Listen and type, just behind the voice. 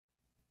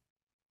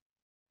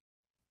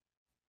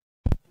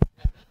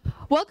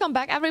Welcome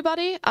back,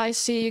 everybody. I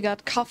see you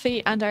got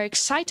coffee and are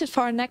excited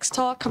for our next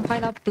talk,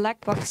 Compiler Black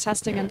Box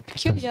Testing and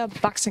Peculiar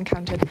Bugs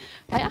Encountered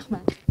by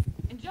Ahmed.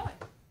 Enjoy.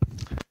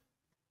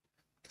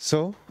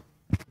 So,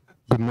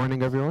 good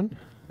morning, everyone.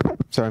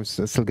 Sorry, I'm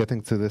still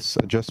getting to this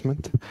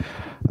adjustment.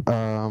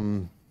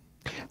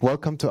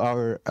 Welcome to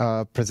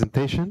our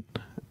presentation.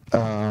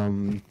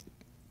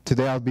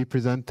 Today I'll be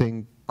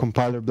presenting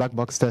Compiler Black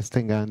Box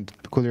Testing and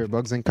Peculiar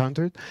Bugs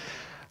Encountered.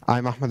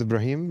 I'm Ahmed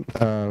Ibrahim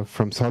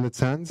from Solid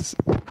Sands,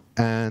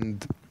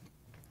 and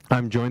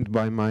I'm joined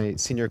by my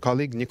senior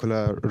colleague,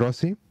 Nicola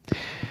Rossi.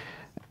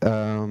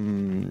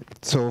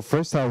 So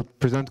first I'll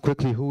present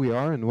quickly who we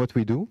are and what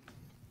we do.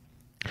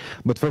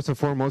 But first and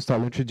foremost,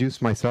 I'll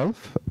introduce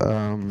myself.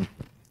 Let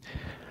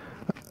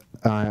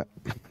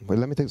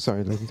me take this.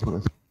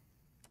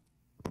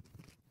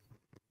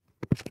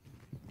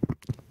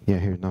 Yeah,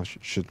 here now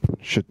should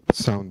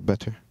sound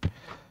better.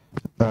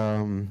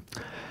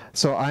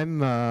 So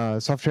I'm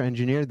a software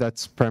engineer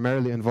that's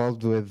primarily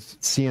involved with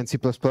C and C++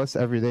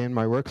 every day in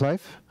my work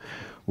life,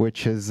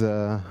 which is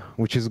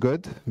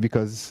good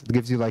because it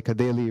gives you like a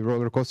daily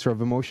roller coaster of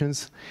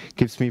emotions,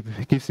 keeps me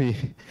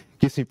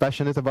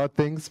passionate about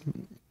things.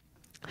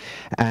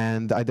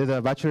 And I did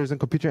a bachelor's in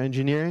computer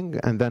engineering,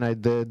 and then I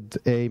did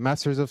a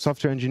master's of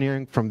software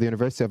engineering from the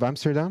University of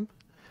Amsterdam.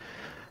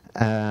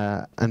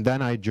 And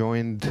then I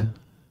joined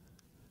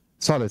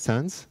Solid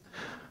Sands.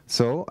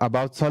 So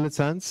about Solid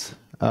Sands,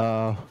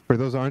 for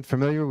those who aren't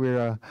familiar, we're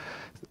a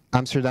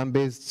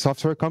Amsterdam-based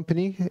software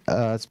company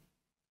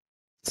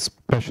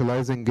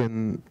specializing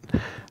in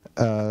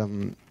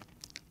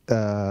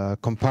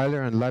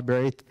compiler and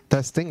library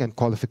testing and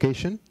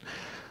qualification.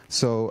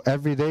 So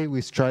every day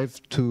we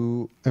strive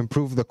to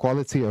improve the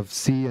quality of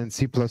C and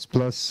C++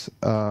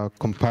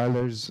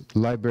 compilers,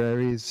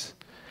 libraries,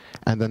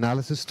 and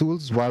analysis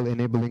tools while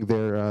enabling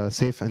their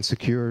safe and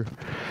secure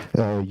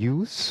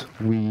use.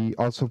 We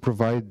also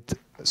provide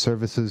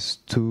services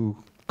to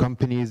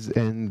companies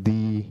in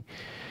the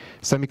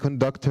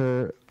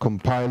semiconductor,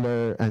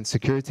 compiler, and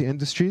security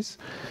industries,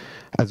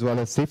 as well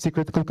as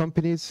safety-critical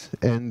companies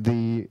in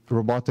the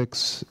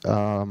robotics,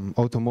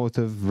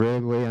 automotive,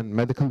 railway, and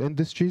medical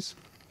industries.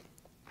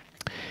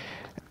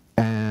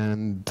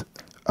 And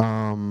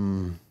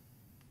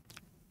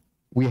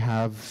we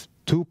have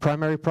two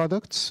primary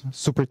products,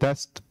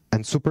 SuperTest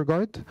and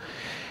SuperGuard.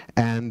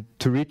 And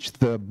to reach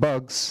the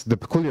bugs, the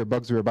peculiar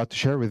bugs we're about to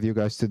share with you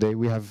guys today,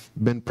 we have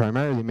been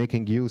primarily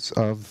making use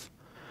of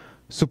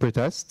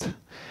SuperTest.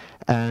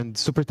 And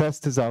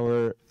SuperTest is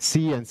our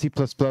C and C++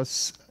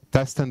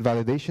 test and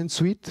validation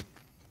suite.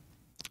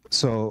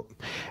 So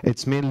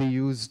it's mainly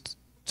used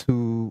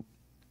to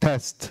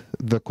test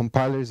the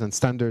compilers and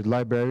standard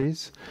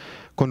libraries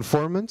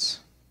conformance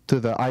to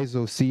the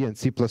ISO C and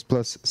C++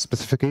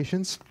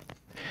 specifications.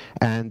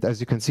 And as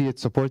you can see,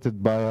 it's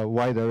supported by a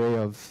wide array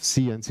of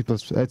C and C++.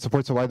 It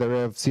supports a wide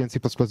array of C and C++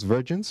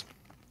 versions.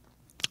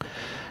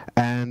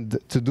 And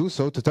to do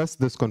so, to test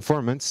this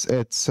conformance,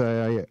 it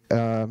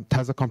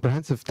has a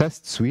comprehensive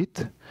test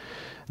suite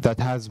that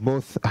has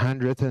both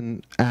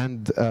handwritten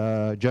and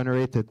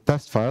generated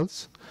test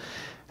files.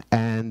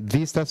 And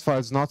these test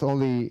files not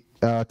only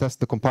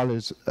test the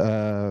compiler's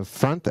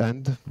front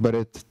end, but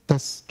it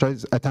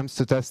attempts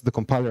to test the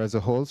compiler as a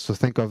whole. So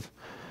think of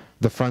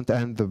the front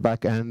end, the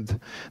back end,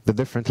 the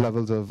different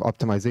levels of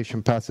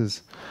optimization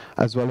passes,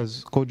 as well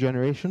as code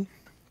generation.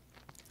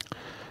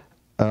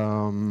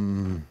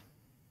 Now,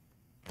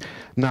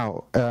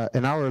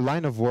 in our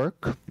line of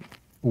work,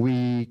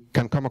 we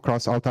can come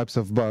across all types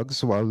of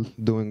bugs while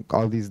doing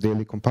all these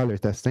daily compiler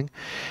testing.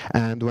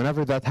 And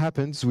whenever that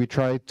happens, we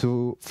try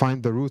to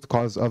find the root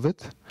cause of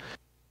it.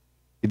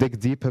 We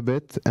dig deep a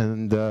bit,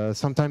 and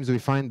sometimes we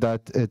find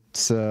that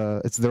it's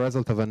the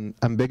result of an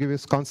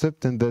ambiguous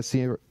concept in the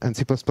C and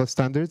C++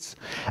 standards.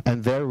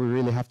 And there we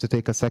really have to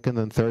take a second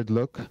and third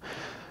look,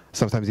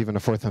 sometimes even a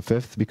fourth and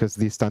fifth, because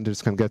these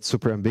standards can get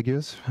super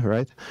ambiguous,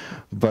 right?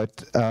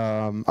 But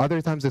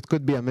other times it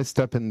could be a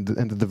misstep in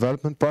the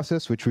development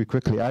process, which we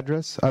quickly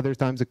address. Other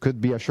times it could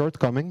be a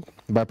shortcoming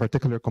by a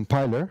particular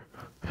compiler.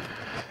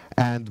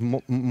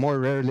 And more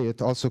rarely,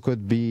 it also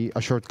could be a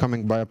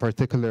shortcoming by a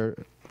particular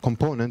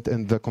component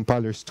in the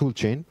compiler's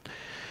toolchain.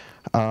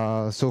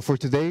 So for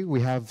today, we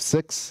have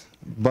 6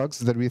 bugs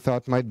that we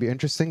thought might be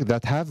interesting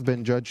that have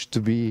been judged to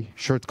be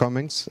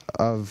shortcomings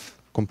of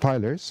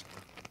compilers.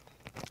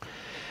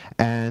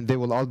 And they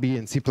will all be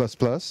in C++,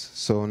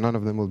 so none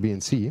of them will be in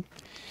C.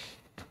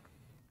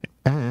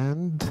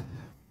 And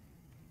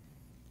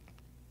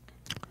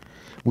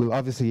we'll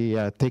obviously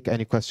take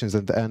any questions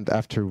at the end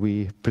after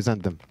we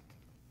present them.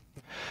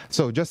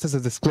 So just as a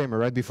disclaimer,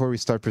 right before we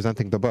start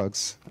presenting the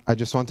bugs, I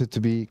just wanted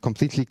to be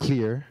completely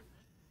clear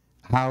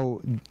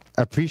how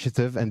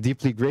appreciative and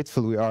deeply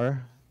grateful we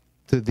are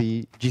to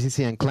the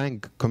GCC and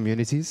Clang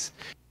communities.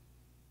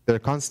 Their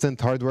constant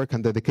hard work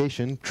and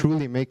dedication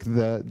truly make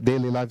the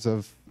daily lives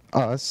of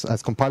us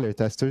as compiler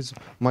testers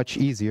much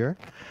easier.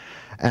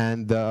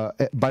 And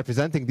by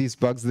presenting these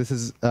bugs, this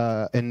is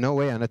in no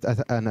way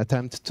an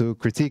attempt to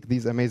critique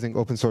these amazing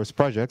open source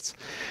projects,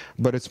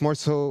 but it's more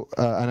so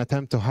an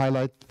attempt to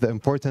highlight the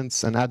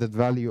importance and added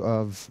value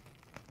of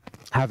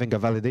having a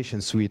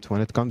validation suite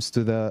when it comes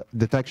to the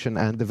detection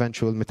and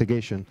eventual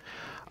mitigation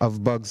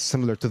of bugs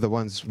similar to the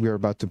ones we're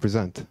about to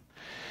present.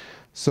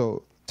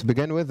 So to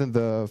begin with, in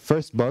the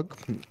first bug,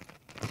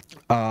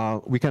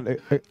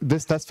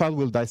 this test file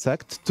will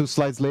dissect 2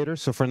 slides later,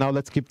 so for now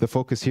let's keep the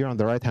focus here on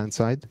the right-hand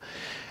side.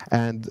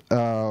 And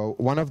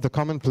one of the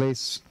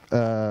commonplace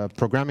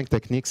programming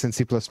techniques in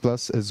C++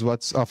 is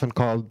what's often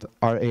called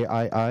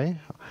RAII,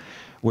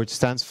 which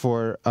stands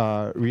for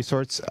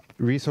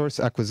resource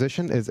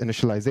acquisition is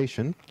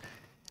initialization.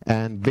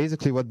 And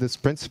basically what this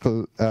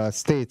principle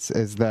states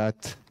is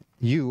that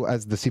you,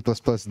 as the C++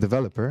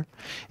 developer,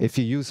 if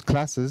you use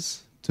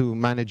classes to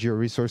manage your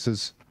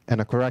resources in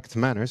a correct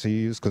manner, so you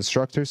use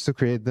constructors to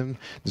create them,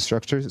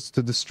 destructors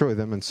to destroy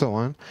them, and so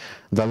on,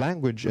 the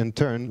language in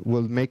turn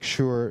will make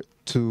sure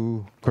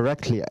to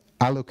correctly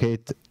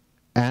allocate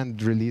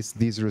and release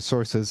these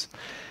resources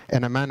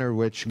in a manner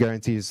which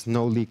guarantees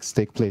no leaks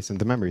take place in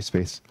the memory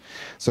space.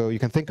 So you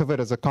can think of it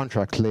as a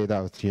contract laid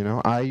out. You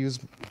know, I use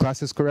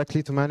classes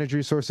correctly to manage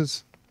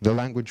resources. The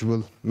language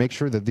will make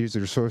sure that these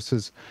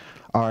resources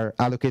are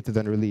allocated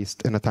and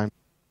released in a time.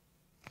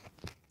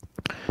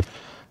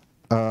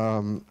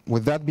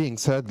 With that being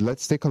said,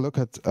 let's take a look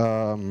at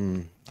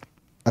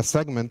a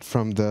segment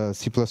from the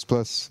C++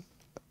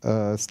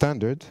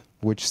 standard,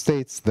 which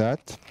states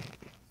that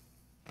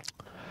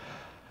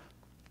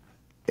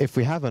if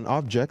we have an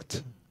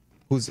object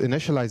whose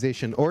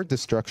initialization or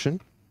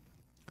destruction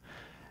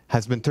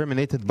has been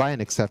terminated by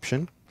an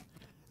exception,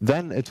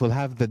 then it will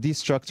have the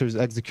destructors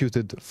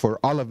executed for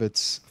all of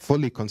its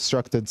fully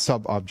constructed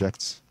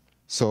sub-objects.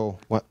 So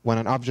when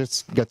an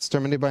object gets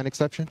terminated by an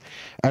exception,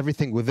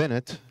 everything within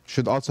it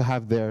should also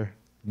have their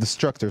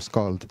destructors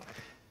called.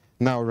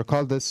 Now,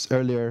 recall this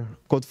earlier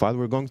code file.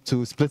 We're going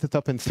to split it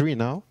up in 3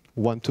 now,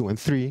 1, 2, and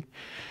 3,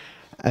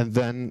 and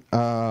then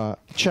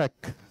check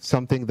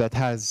something that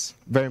has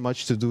very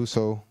much to do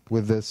so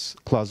with this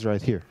clause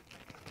right here.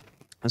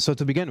 And so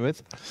to begin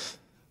with,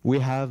 we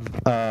have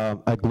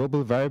a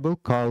global variable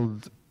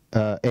called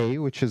a,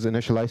 which is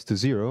initialized to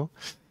 0,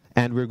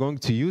 and we're going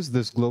to use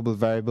this global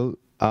variable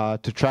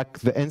to track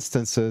the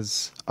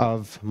instances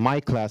of my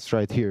class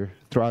right here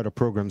throughout a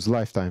program's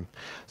lifetime.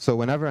 So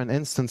whenever an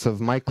instance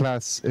of my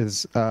class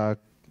is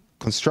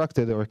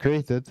constructed or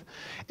created,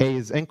 A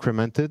is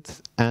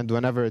incremented, and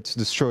whenever it's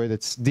destroyed,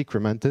 it's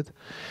decremented.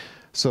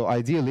 So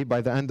ideally,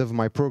 by the end of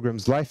my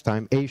program's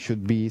lifetime, A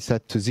should be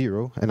set to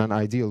 0 in an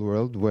ideal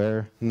world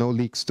where no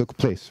leaks took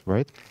place,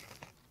 right?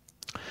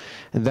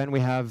 And then we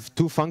have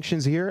 2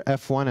 functions here,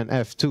 f1 and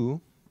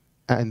f2,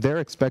 and they're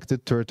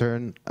expected to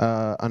return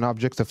an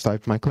object of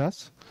type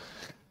myClass.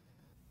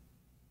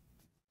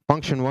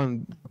 Function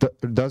 1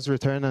 does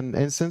return an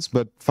instance,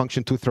 but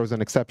function 2 throws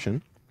an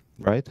exception,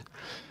 right?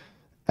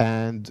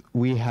 And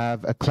we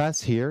have a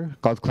class here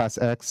called class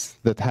X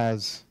that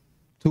has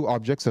 2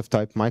 objects of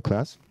type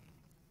myClass.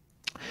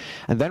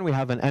 And then we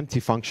have an empty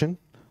function,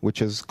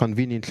 which is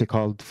conveniently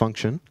called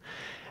function.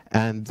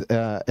 And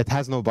it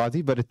has no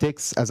body, but it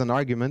takes as an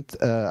argument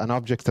an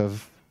object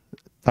of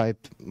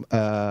type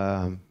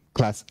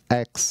class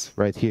X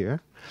right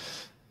here.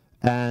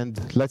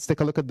 And let's take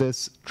a look at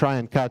this try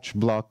and catch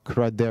block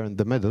right there in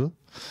the middle.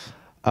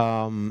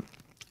 In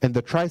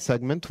the try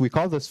segment, we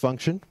call this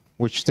function,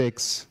 which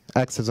takes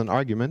X as an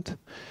argument,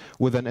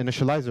 with an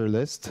initializer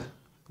list,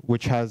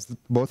 which has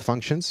both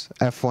functions,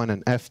 f1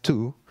 and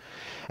f2.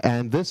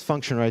 And this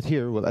function right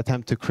here will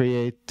attempt to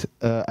create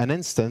an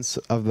instance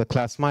of the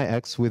class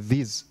myX with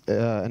these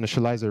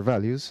initializer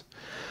values.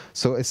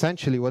 So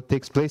essentially what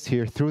takes place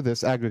here through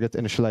this aggregate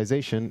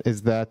initialization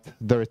is that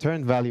the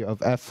return value of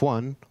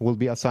f1 will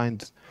be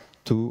assigned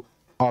to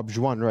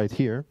obj1 right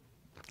here,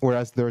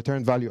 whereas the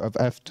return value of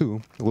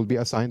f2 will be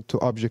assigned to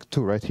object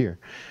 2 right here.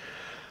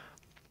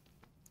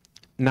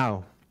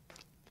 Now,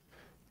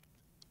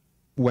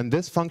 when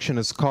this function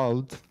is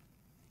called,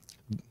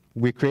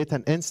 we create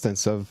an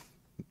instance of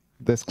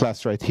this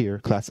class right here,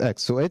 class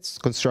X. So its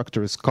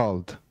constructor is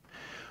called,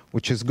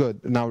 which is good.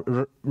 Now,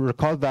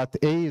 recall that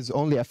A is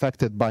only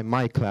affected by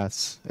my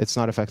class. It's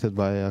not affected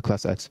by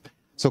class X.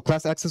 So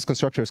class X's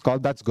constructor is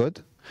called. That's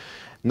good.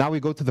 Now we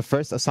go to the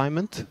first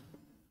assignment,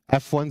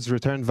 f1's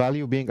return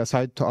value being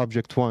assigned to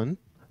object 1.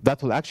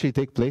 That will actually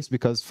take place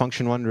because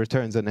function 1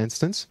 returns an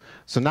instance.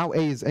 So now A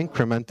is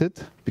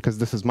incremented because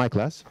this is my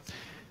class.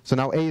 So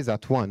now A is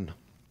at 1.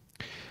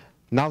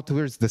 Now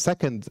towards the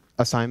second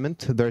assignment,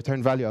 the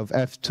return value of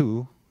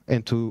f2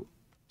 into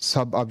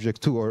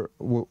sub-object 2, or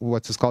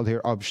what is called here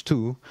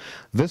obj2,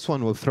 this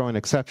one will throw an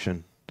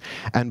exception.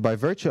 And by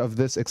virtue of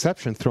this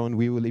exception thrown,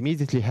 we will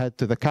immediately head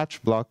to the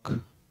catch block,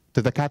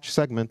 to the catch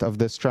segment of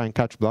this try and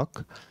catch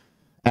block,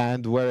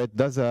 and where it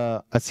does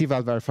a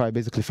cval verify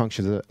basically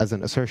functions as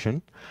an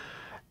assertion.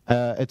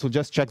 it will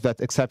just check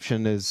that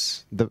exception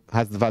has the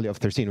value of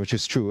 13, which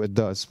is true, it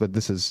does, but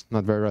this is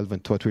not very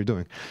relevant to what we're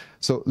doing.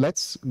 So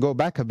let's go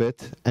back a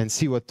bit and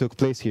see what took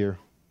place here.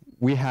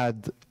 We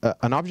had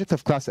an object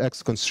of class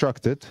X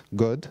constructed,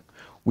 good.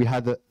 We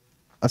had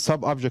a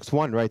sub-object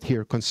 1 right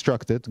here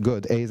constructed,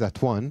 good, A is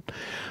at 1.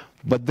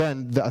 But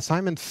then the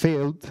assignment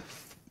failed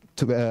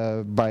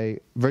by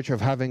virtue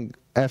of having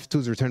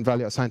f2's return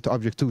value assigned to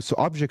object 2. So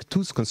object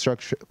 2's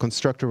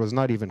constructor was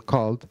not even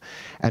called.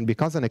 And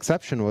because an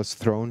exception was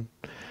thrown,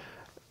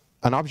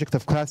 the object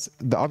of class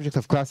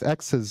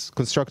X's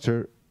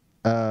constructor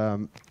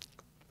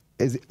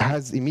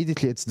has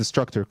immediately its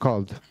destructor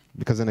called,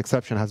 because an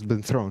exception has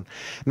been thrown.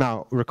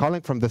 Now,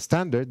 recalling from the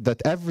standard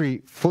that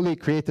every fully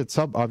created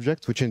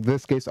sub-object, which in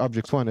this case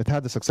object 1, it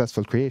had a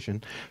successful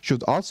creation,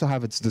 should also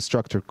have its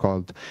destructor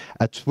called,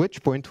 at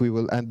which point we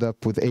will end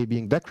up with A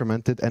being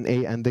decremented and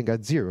A ending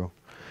at 0.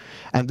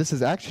 And this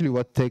is actually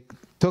what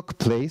took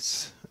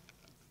place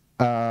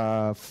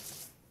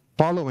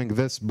following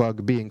this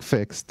bug being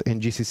fixed in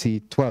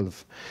GCC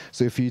 12.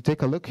 So if you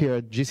take a look here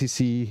at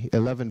GCC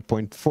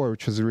 11.4,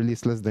 which was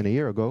released less than a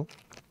year ago,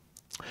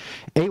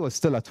 A was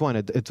still at 1,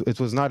 it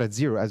was not at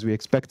 0 as we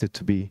expected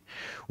to be,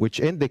 which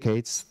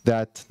indicates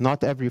that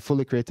not every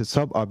fully created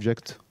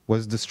sub-object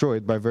was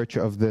destroyed by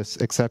virtue of this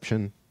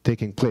exception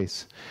taking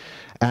place.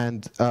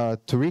 And to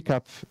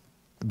recap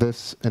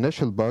this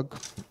initial bug,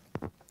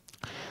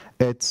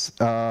 it's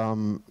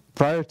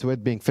prior to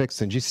it being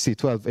fixed in GCC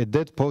 12, it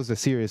did pose a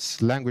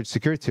serious language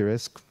security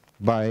risk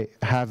by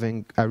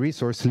having a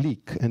resource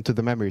leak into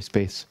the memory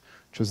space,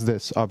 which was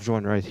this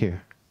obj1 right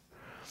here.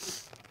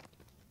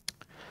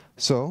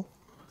 So,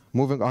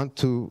 moving on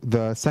to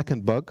the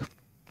second bug.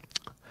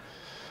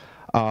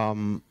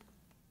 One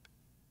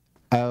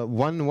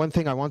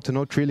thing I want to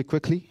note really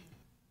quickly,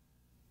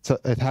 so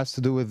it has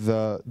to do with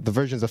the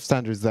versions of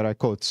standards that I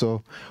quote.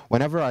 So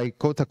whenever I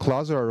quote a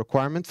clause or a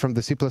requirement from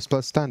the C++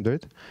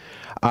 standard,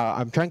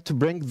 I'm trying to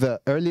bring the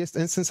earliest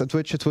instance at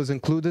which it was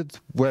included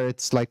where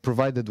it's like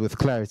provided with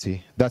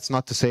clarity. That's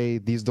not to say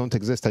these don't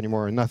exist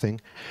anymore or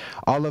nothing.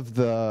 All of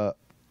the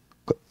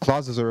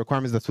clauses or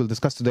requirements that we'll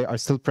discuss today are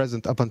still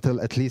present up until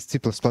at least C++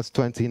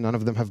 20. None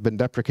of them have been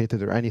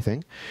deprecated or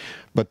anything,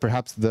 but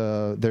perhaps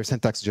their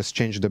syntax just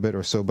changed a bit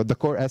or so, but the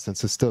core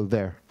essence is still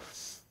there.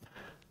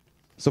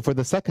 So for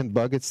the second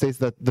bug, it states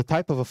that the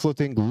type of a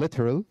floating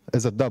literal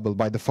is a double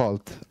by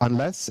default,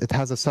 unless it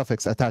has a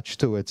suffix attached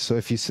to it. So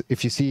if you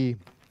see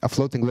a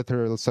floating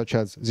literal such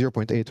as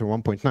 0.8 or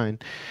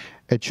 1.9,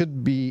 it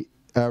should be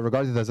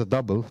regarded as a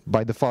double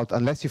by default,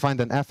 unless you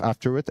find an F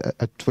after it,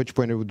 at which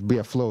point it would be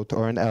a float,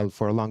 or an L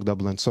for a long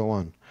double, and so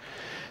on.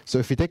 So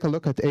if you take a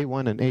look at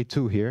A1 and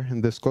A2 here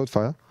in this code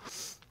file,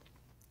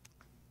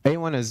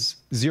 A1 is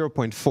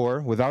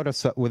 0.4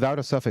 without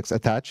a suffix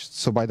attached,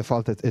 so by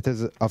default it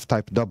is of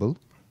type double.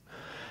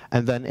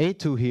 And then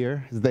A2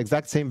 here is the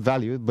exact same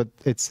value, but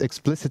it's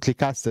explicitly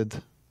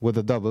casted with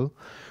a double,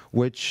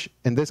 which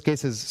in this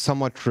case is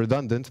somewhat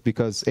redundant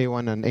because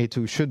A1 and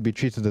A2 should be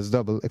treated as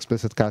double,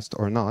 explicit cast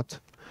or not.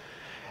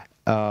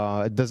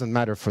 It doesn't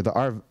matter for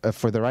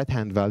the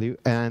right-hand value.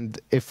 And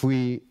if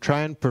we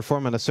try and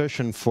perform an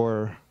assertion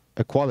for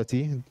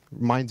equality,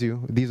 mind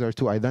you, these are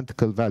two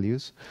identical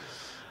values.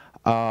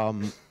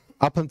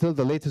 Up until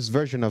the latest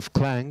version of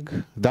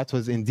Clang, that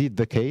was indeed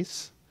the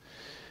case.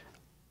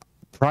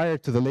 Prior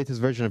to the latest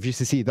version of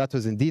GCC, that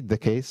was indeed the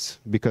case,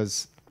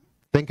 because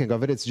thinking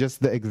of it, it's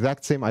just the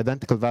exact same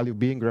identical value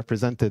being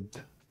represented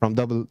from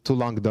double to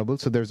long double,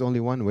 so there's only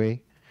one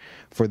way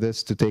for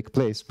this to take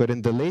place. But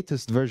in the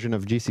latest version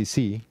of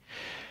GCC,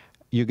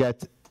 you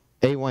get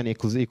A1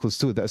 equals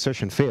 2, the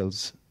assertion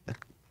fails.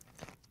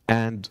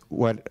 And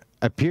what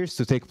appears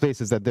to take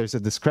place is that there's a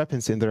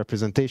discrepancy in the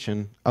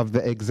representation of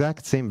the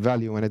exact same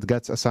value when it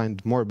gets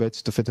assigned more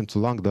bits to fit into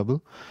long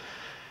double.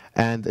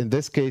 And in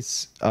this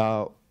case,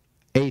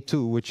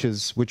 A2,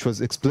 which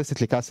was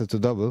explicitly casted to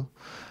double,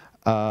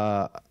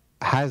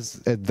 has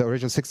the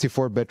original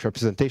 64-bit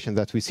representation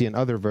that we see in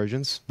other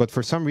versions, but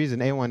for some reason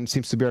A1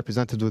 seems to be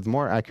represented with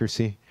more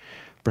accuracy,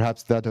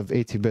 perhaps that of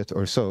 80-bit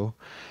or so.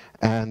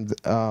 And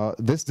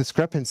this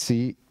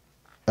discrepancy,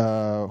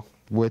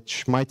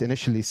 which might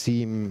initially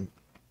seem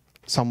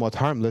somewhat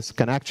harmless,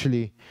 can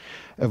actually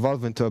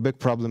evolve into a big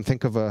problem.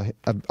 Think of a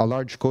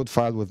large code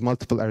file with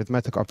multiple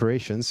arithmetic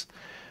operations,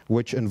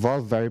 which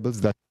involve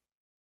variables that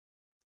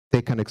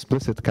take an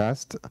explicit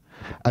cast,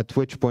 at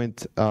which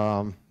point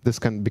this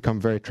can become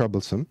very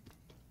troublesome.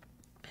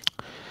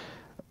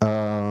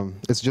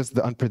 It's just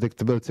the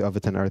unpredictability of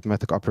it in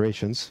arithmetic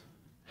operations.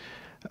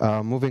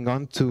 Moving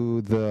on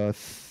to the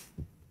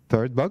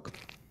third bug.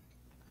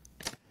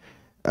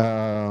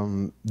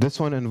 This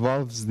one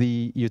involves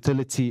the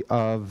utility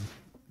of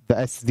the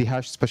SSD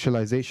hash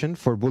specialization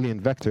for Boolean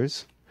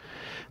vectors.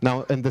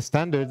 Now, in the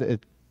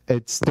standard,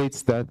 it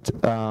states that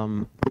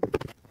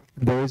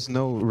there is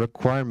no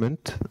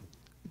requirement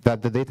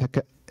that the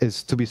data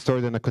is to be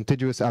stored in a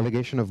contiguous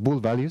allegation of bool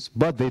values,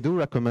 but they do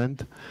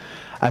recommend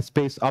a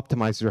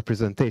space-optimized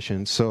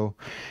representation. So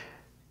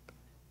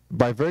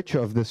by virtue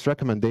of this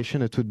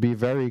recommendation, it would be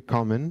very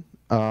common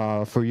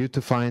for you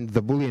to find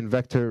the Boolean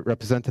vector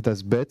represented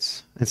as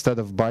bits instead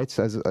of bytes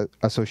as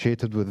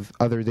associated with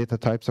other data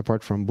types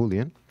apart from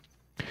Boolean.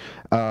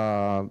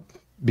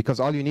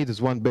 Because all you need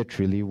is one bit,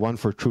 really, 1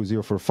 for true,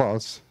 0 for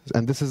false.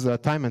 And this is a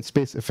time and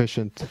space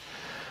efficient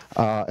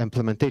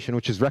implementation,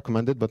 which is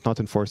recommended but not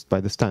enforced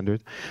by the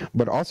standard.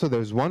 But also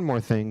there's one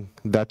more thing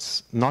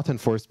that's not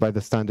enforced by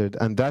the standard,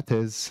 and that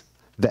is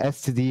the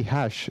std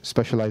hash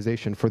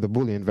specialization for the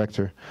Boolean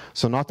vector.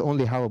 So not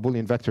only how a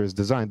Boolean vector is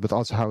designed, but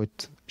also how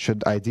it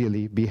should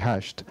ideally be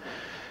hashed,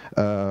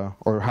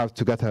 or how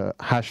to get a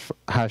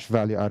hash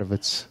value out of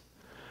its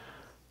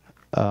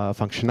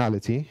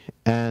functionality.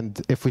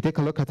 And if we take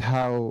a look at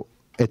how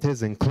it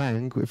is in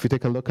Clang, if we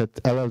take a look at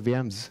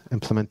LLVM's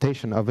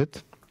implementation of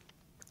it,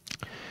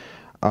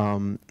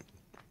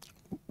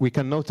 we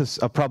can notice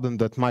a problem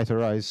that might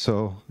arise.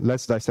 So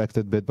let's dissect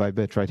it bit by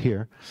bit right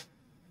here.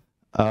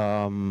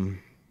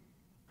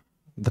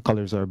 The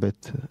colors are a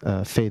bit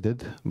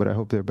faded, but I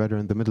hope they're better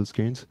in the middle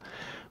screens.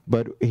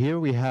 But here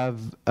we have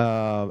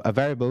a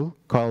variable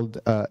called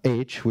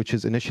h, which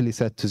is initially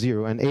set to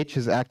 0, and h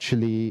is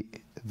actually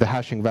the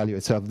hashing value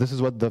itself. This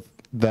is what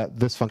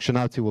this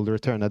functionality will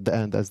return at the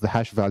end as the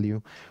hash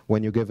value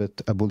when you give it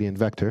a Boolean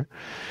vector.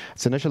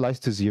 It's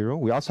initialized to 0.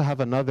 We also have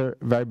another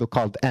variable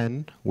called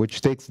n,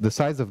 which takes the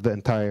size of the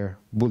entire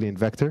Boolean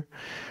vector,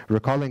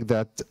 recalling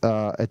that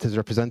it is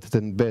represented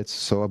in bits,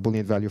 so a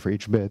Boolean value for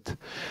each bit.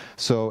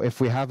 So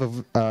if we have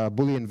a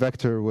Boolean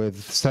vector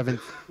with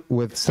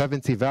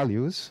 70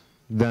 values,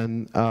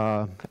 then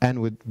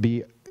n would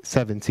be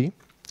 70.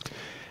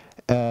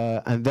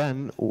 And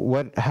then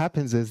what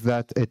happens is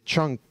that it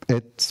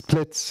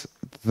splits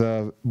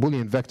the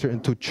Boolean vector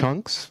into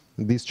chunks.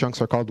 These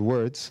chunks are called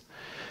words.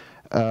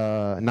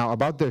 Now,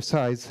 about their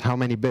size, how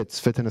many bits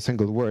fit in a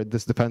single word,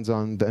 this depends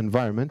on the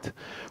environment.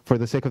 For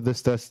the sake of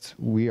this test,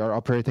 we are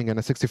operating in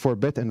a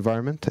 64-bit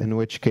environment, in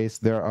which case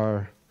there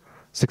are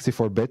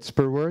 64 bits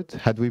per word.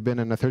 Had we been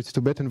in a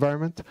 32-bit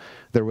environment,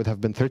 there would have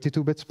been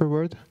 32 bits per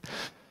word.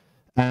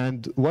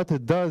 And what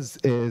it does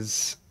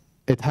is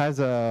it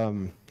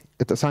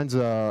assigns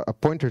a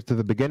pointer to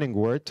the beginning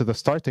word, to the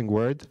starting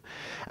word,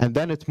 and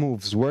then it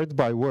moves word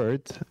by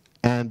word,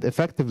 and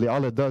effectively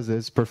all it does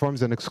is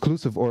performs an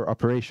exclusive OR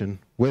operation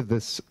with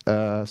this,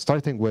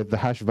 starting with the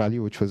hash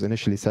value, which was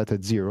initially set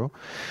at 0.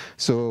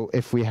 So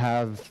if we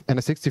have, in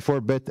a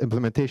 64-bit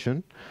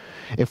implementation,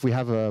 if we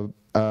have a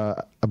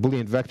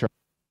Boolean vector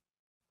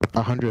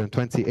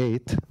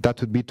 128, that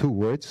would be 2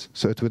 words,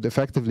 so it would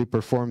effectively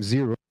perform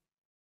 0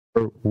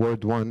 for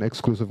word 1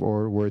 exclusive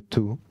OR word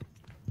 2.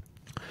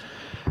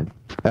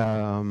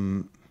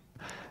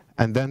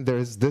 And then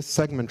there's this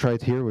segment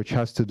right here, which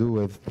has to do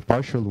with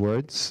partial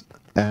words.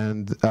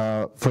 And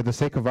for the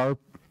sake of our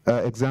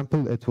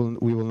example,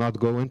 we will not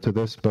go into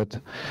this, but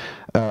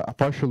a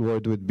partial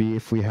word would be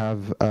if we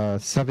have a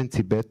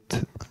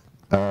 70-bit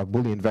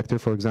Boolean vector,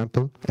 for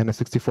example, in a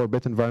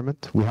 64-bit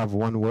environment. We have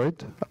one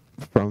word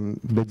from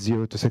bit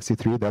 0 to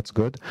 63, that's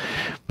good.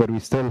 But we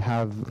still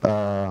have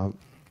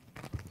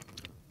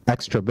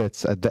extra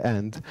bits at the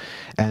end,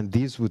 and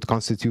these would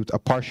constitute a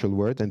partial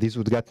word, and these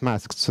would get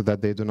masked so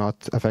that they do not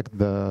affect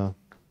the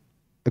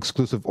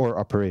exclusive OR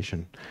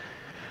operation.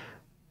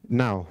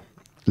 Now,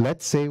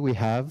 let's say we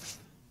have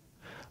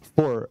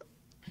 4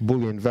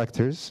 Boolean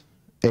vectors,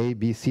 A,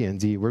 B, C, and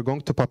D. We're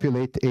going to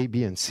populate A,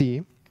 B, and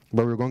C,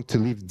 but we're going to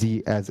leave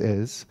D as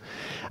is.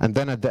 And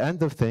then at the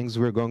end of things,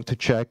 we're going to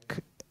check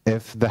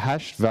if the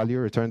hash value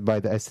returned by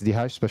the std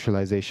hash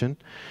specialization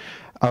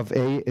of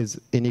A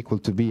is unequal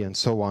to B, and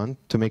so on,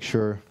 to make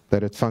sure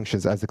that it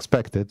functions as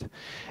expected.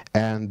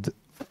 And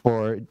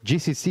for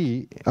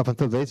GCC, up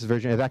until the latest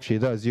version, it actually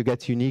does. You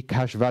get unique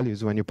hash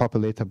values when you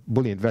populate a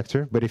Boolean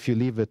vector, but if you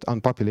leave it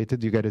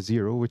unpopulated, you get a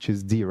 0, which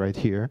is D right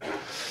here.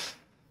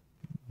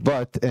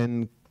 But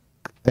in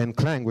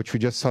Clang, which we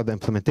just saw the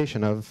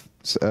implementation of,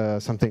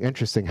 something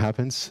interesting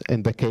happens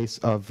in the case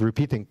of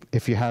repeating,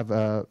 if you have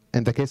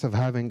in the case of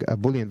having a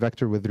Boolean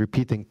vector with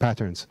repeating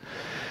patterns.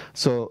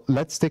 So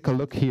let's take a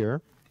look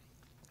here.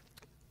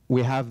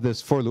 We have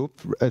this for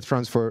loop. It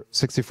runs for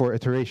 64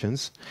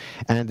 iterations,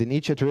 and in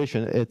each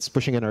iteration, it's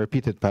pushing in a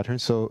repeated pattern.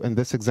 So in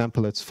this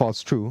example, it's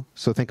false true.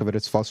 So think of it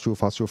as false true,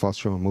 false true, false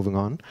true, and moving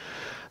on.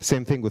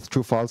 Same thing with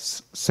true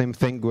false. Same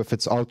thing if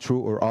it's all true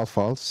or all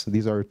false.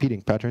 These are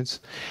repeating patterns.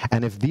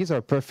 And if these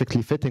are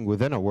perfectly fitting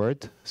within a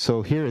word,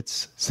 so here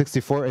it's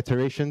 64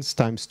 iterations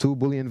times 2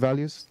 Boolean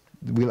values,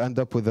 we'll end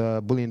up with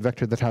a Boolean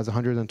vector that has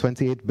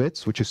 128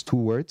 bits, which is 2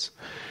 words.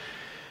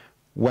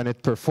 When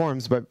it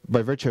performs, by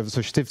virtue of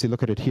associativity,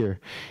 look at it here.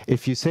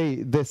 If you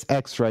say this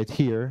x right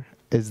here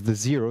is the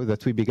 0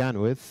 that we began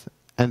with,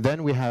 and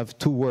then we have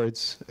 2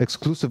 words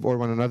exclusive or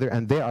one another,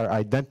 and they are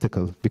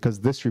identical,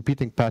 because this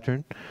repeating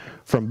pattern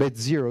from bit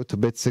 0 to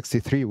bit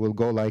 63 will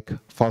go like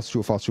false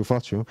true, false true,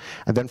 false true.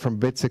 And then from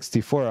bit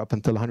 64 up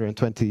until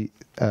 128,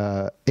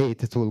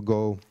 it will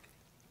go,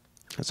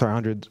 sorry,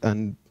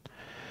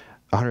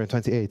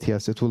 128,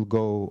 yes, it will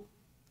go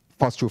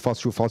false, true, false,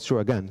 true, false, true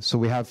again. So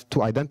we have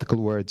two identical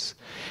words,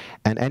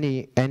 and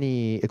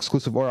any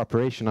exclusive OR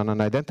operation on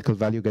an identical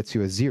value gets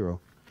you a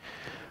 0.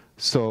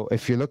 So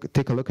if you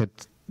take a look at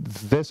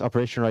this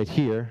operation right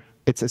here,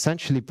 it's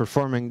essentially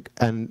performing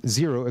an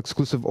 0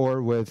 exclusive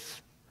OR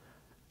with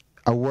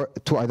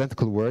two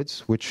identical words,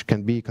 which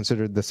can be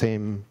considered the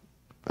same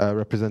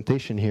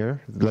representation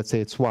here. Let's say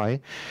it's y,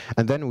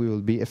 and then we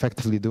will be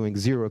effectively doing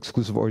 0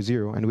 exclusive OR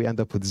 0, and we end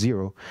up with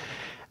 0.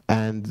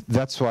 And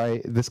that's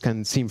why this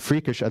can seem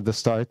freakish at the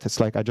start.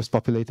 It's like I just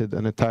populated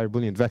an entire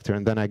Boolean vector,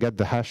 and then I get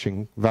the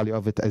hashing value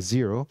of it as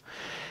 0.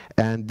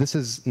 And this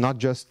is not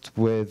just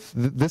with,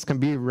 this can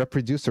be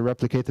reproduced or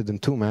replicated in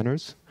two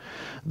manners.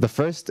 The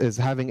first is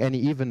having any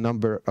even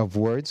number of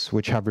words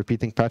which have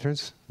repeating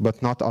patterns,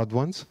 but not odd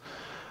ones.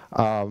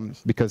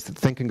 Because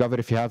thinking of it,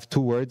 if you have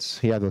 2 words,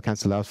 yeah, they'll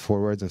cancel out 4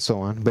 words and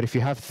so on. But if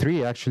you have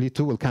 3, actually,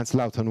 2 will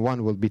cancel out, and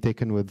 1 will be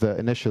taken with the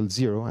initial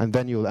 0, and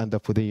then you'll end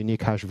up with a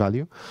unique hash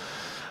value.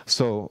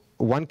 So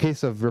one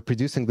case of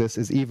reproducing this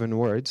is even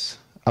words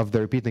of the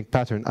repeating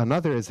pattern.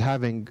 Another is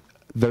having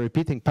the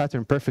repeating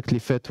pattern perfectly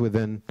fit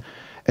within,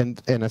 in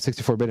a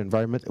 64-bit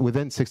environment,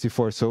 within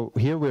 64. So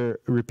here we're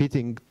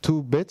repeating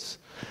 2 bits,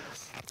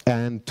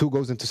 and 2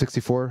 goes into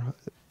 64,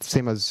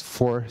 same as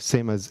 4,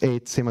 same as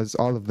 8, same as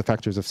all of the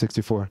factors of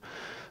 64.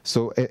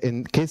 So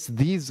in case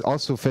these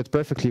also fit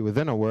perfectly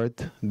within a word,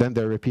 then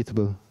they're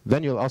repeatable.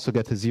 Then you'll also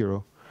get a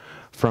 0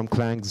 from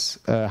Klang's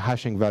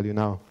hashing value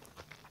now.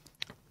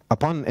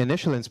 Upon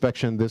initial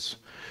inspection, this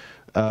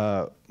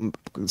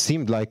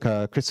seemed like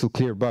a crystal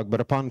clear bug,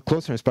 but upon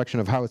closer inspection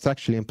of how it's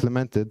actually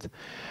implemented,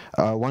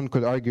 one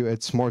could argue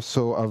it's more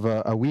so of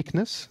a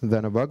weakness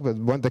than a bug, but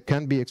one that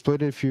can be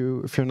exploited if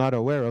you're not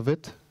aware of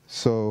it.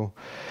 So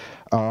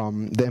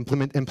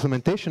the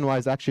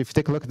implementation-wise, actually, if you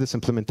take a look at this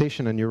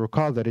implementation and you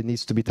recall that it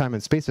needs to be time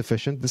and space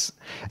efficient, it's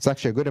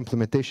actually a good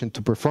implementation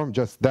to perform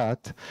just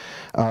that,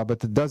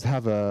 but it does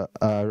have a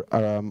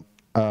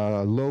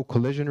low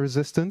collision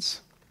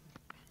resistance.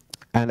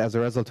 And as a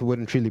result, it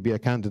wouldn't really be a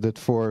candidate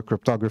for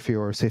cryptography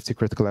or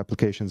safety-critical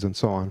applications and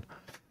so on.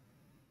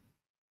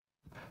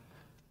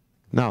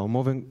 Now,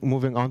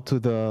 moving on to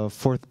the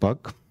 4th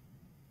bug.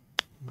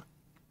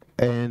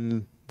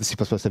 In the C++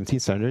 17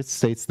 standard,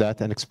 states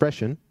that an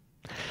expression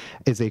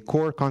is a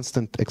core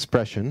constant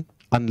expression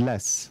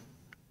unless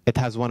it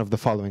has one of the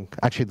following.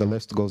 Actually, the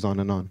list goes on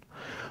and on,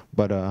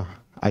 but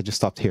I just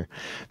stopped here.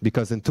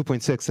 Because in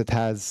 2.6, it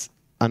has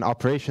an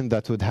operation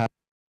that would have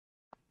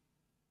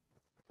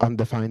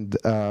undefined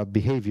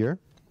behavior.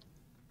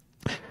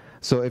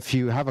 So if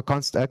you have a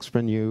constant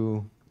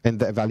expression, in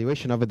the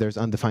evaluation of it, there's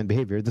undefined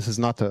behavior. This is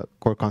not a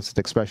core constant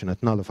expression.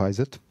 It nullifies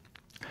it.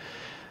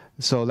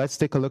 So let's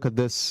take a look at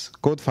this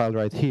code file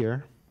right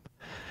here.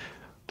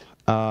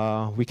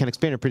 We can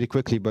explain it pretty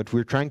quickly, but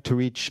we're trying to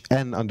reach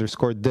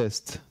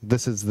n_dist.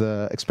 This is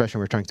the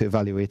expression we're trying to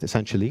evaluate,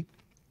 essentially.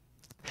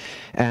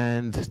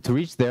 And to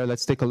reach there,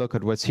 let's take a look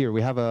at what's here.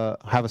 We have a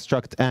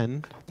struct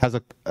n.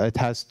 It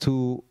has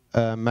 2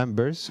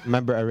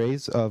 member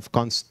arrays of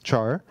const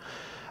char.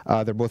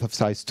 They're both of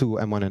size 2,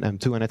 m1 and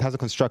m2, and it has a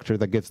constructor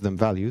that gives them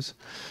values.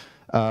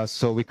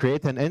 So we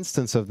create an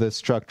instance of this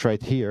struct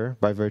right here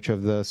by virtue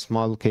of the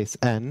small case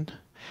n,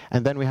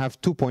 and then we have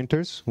 2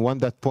 pointers, one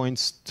that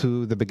points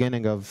to the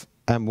beginning of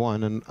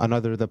m1 and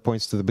another that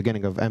points to the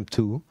beginning of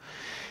m2,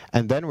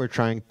 and then we're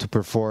trying to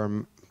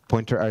perform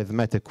pointer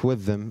arithmetic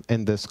with them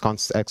in this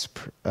const exp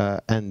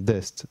n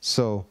dist.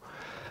 So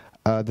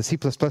the C++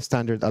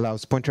 standard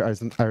allows pointer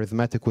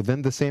arithmetic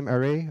within the same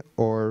array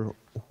or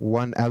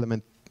one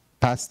element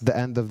past the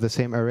end of the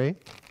same array.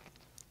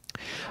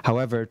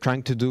 However,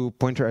 trying to do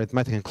pointer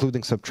arithmetic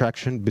including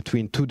subtraction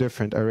between 2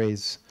 different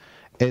arrays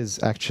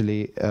is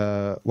actually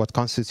what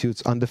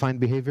constitutes undefined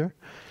behavior.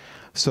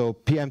 So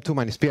PM2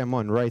 minus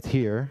PM1 right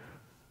here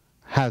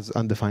has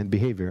undefined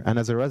behavior, and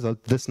as a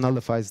result, this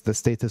nullifies the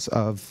status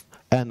of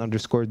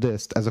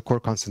n_dist as a core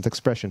constant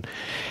expression.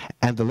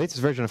 And the latest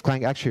version of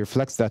Clang actually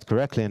reflects that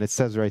correctly, and it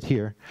says right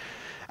here,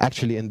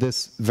 actually in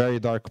this very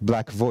dark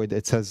black void,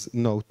 it says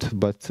note,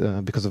 but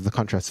because of the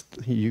contrast,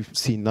 you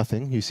see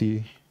nothing. You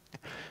see,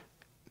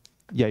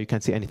 yeah, you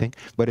can't see anything.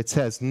 But it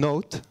says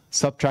note,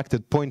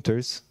 subtracted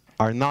pointers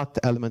are not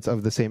elements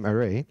of the same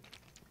array.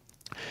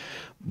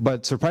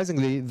 But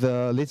surprisingly,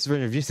 the latest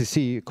version of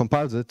GCC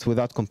compiles it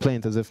without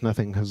complaint, as if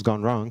nothing has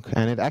gone wrong,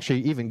 and it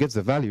actually even gives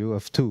a value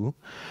of 2,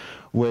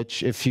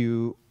 which if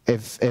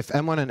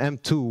M1 and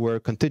M2 were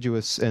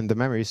contiguous in the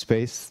memory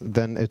space,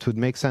 then it would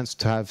make sense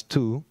to have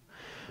 2,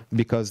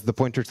 because the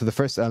pointer to the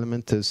first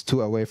element is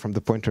 2 away from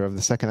the pointer of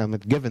the second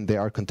element, given they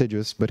are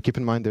contiguous. But keep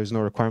in mind, there's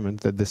no requirement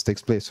that this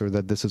takes place or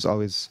that this is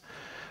always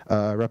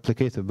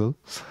replicatable.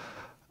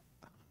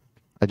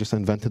 I just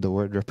invented the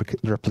word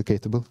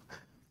replicatable.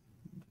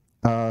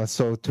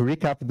 So to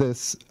recap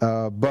this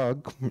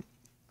bug,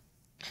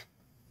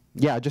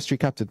 yeah, I just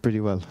recapped it pretty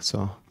well.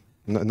 So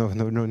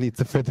no need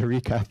to further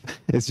recap.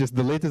 It's just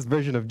the latest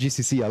version of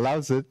GCC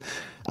allows it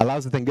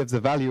and gives a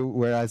value,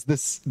 whereas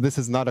this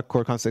is not a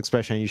core constant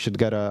expression. You should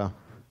get an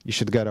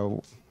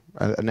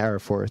error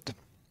for it.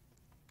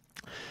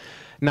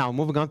 Now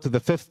moving on to the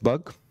 5th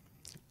bug.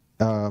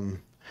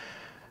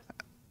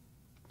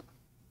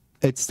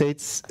 it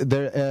states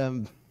there.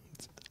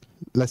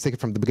 Let's take it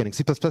from the beginning.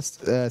 C++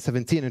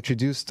 17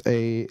 introduced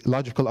a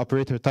logical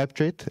operator type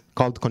trait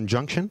called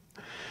conjunction.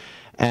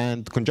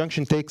 And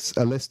conjunction takes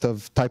a list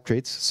of type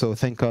traits. So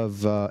think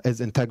of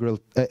is integral,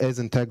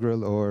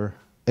 or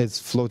is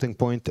floating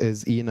point,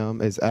 is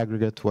enum, is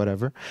aggregate,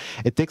 whatever.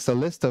 It takes a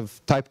list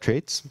of type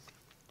traits,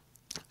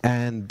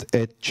 and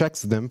it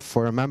checks them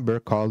for a member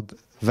called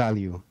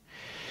value.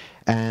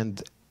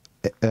 And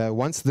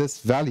once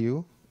this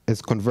value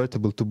is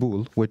convertible to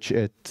bool, which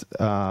it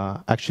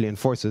actually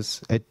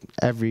enforces,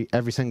 every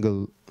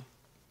single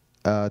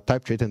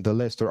type trait in the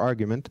list or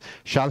argument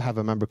shall have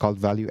a member called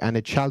value, and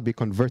it shall be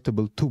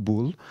convertible to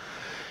bool.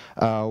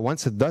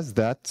 Once it does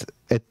that,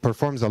 it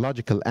performs a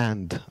logical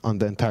AND on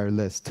the entire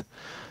list.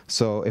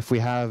 So if we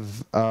have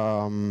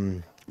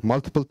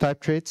multiple type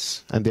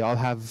traits and they all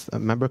have a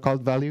member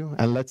called value,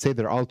 and let's say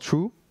they're all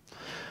true,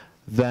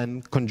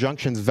 then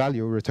conjunction's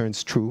value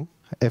returns true.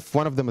 If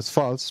one of them is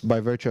false, by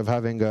virtue of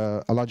having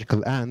a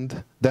logical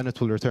AND, then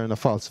it will return a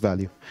false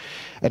value.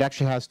 It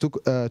actually has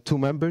two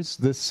members.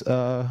 This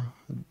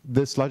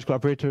logical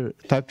operator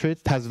type trait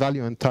has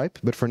value and type,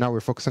 but for now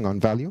we're focusing on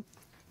value.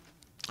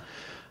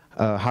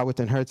 How it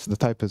inherits the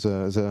type is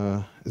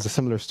a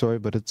similar story,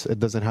 but it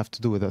doesn't have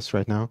to do with us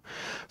right now.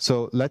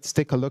 So let's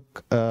take a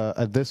look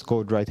at this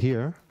code right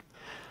here.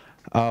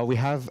 We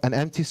have an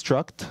empty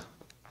struct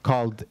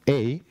called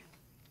A,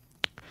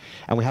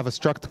 and we have a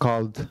struct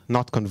called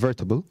not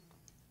convertible.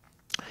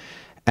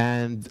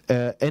 And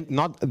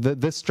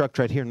this struct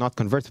right here, not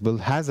convertible,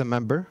 has a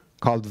member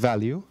called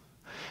value.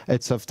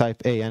 It's of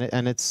type A,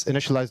 and it's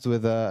initialized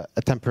with a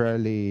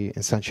temporarily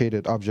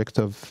instantiated object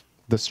of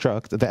the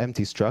struct, the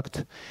empty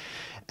struct.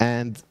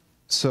 And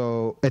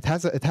so it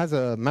has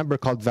a member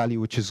called value,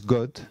 which is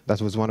good.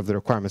 That was one of the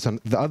requirements. And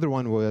the other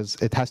one was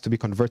it has to be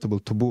convertible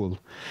to bool.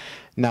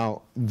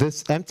 Now,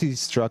 this empty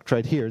struct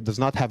right here does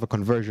not have a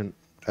conversion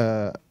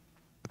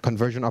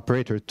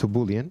operator to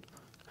Boolean.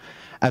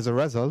 As a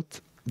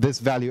result, this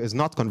value is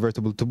not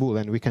convertible to bool,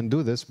 and we can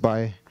do this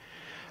by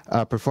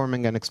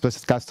performing an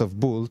explicit cast of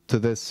bool to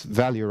this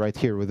value right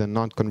here within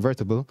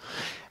non-convertible.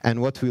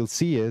 And what we'll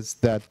see is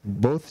that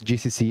both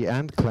GCC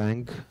and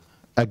Clang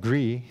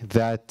agree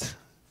that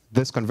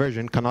this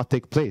conversion cannot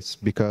take place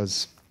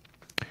because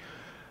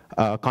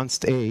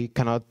const A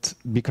cannot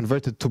be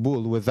converted to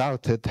bool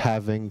without it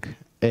having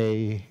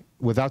a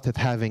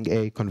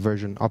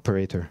conversion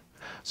operator.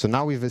 So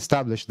now we've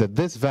established that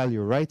this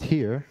value right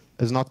here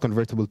is not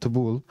convertible to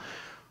bool,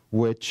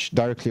 which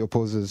directly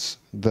opposes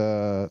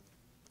the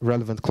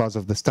relevant clause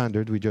of the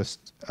standard we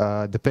just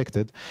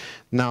depicted.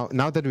 Now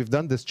that we've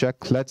done this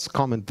check, let's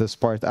comment this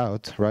part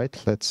out, right?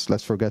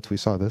 Let's forget we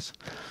saw this.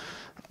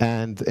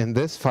 And in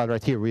this file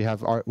right here, we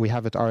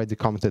have it already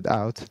commented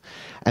out.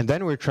 And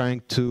then we're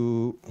trying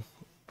to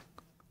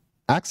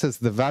access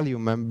the value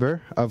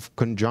member of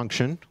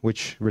conjunction,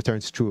 which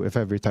returns true if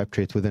every type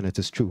trait within it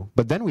is true.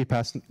 But then we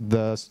pass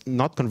the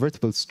not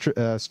convertible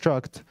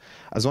struct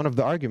as one of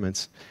the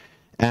arguments.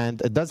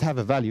 And it does have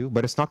a value,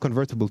 but it's not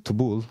convertible to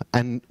bool.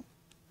 And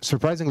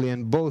surprisingly,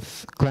 in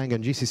both Clang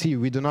and GCC,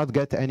 we do not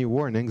get any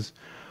warnings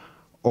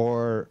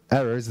or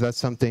errors that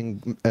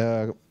something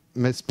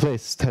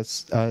misplaced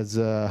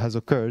has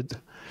occurred.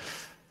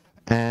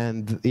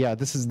 And yeah,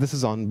 this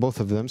is on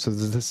both of them. So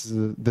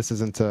this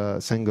isn't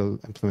a single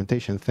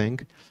implementation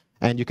thing.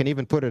 And you can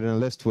even put it in a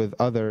list with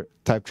other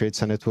type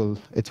traits, and it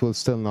will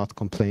still not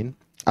complain.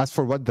 As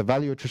for what the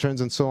value it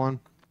returns and so on,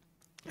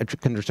 it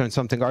can return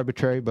something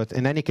arbitrary. But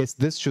in any case,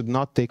 this should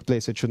not take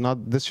place.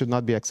 This should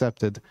not be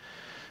accepted,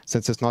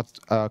 since it's not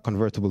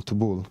convertible to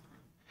bool.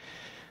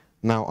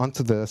 Now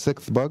onto the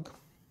sixth bug.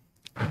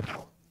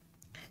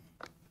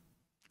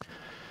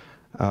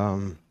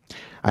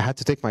 I had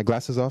to take my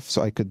glasses off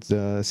so I could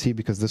see,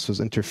 because this was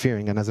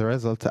interfering, and as a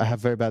result I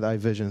have very bad eye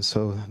vision,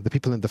 so the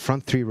people in the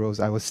front 3 rows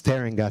I was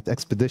staring at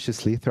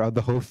expeditiously throughout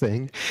the whole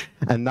thing,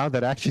 and now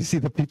that I actually see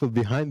the people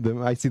behind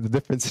them, I see the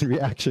difference in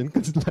reaction,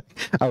 because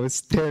I was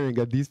staring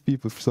at these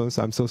people, so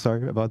I'm so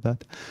sorry about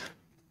that.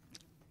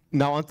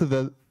 Now onto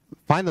the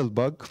final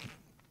bug.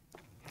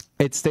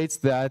 It states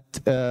that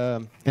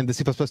in the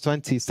C++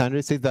 20 standard,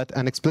 it states that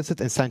an explicit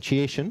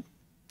instantiation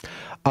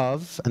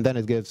of, and then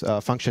it gives a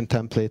function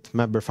template,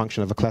 member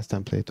function of a class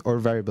template, or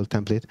variable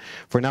template.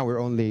 For now, we're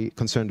only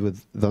concerned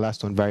with the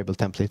last one, variable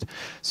template.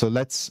 So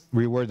let's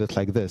reword it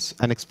like this.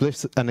 An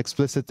explicit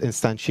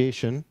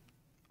instantiation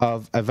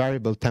of a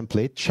variable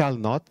template shall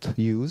not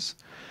use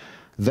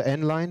the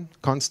inline,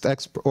 const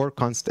exp, or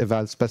const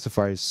eval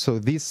specifiers. So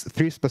these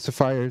 3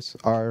 specifiers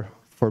are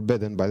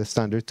forbidden by the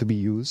standard to be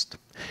used.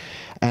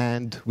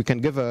 And we can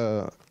give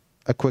a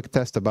quick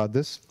test about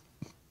this.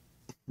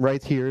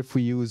 Right here, if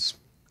we use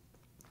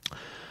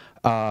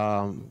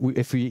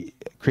if we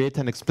create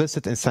an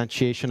explicit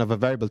instantiation of a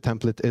variable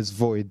template is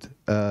void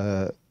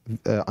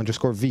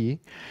underscore v,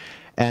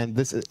 and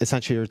this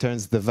essentially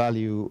returns the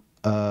value,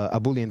 a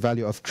Boolean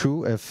value of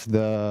true if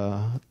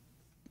the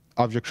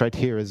object right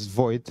here is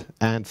void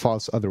and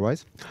false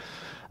otherwise.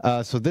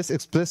 So this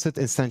explicit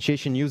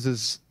instantiation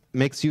uses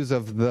makes use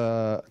of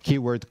the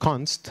keyword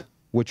const,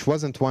 which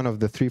wasn't one of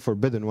the 3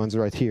 forbidden ones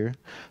right here.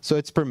 So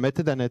it's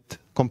permitted and it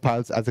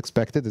compiles as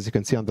expected, as you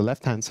can see on the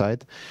left-hand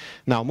side.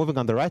 Now, moving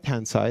on the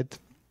right-hand side,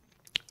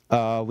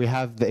 we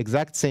have the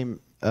exact same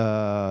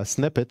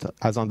snippet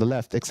as on the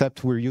left,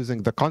 except we're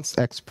using the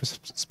const_x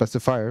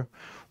specifier,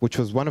 which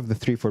was one of the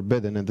 3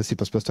 forbidden in the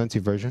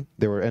C++20 version.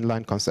 They were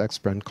inline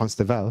const_exp and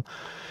const_eval.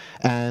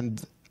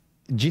 And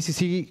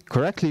GCC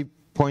correctly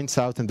points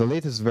out in the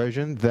latest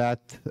version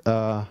that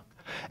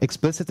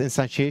explicit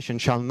instantiation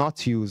shall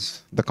not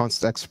use the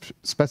const_exp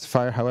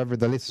specifier. However,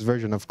 the latest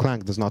version of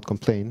Clang does not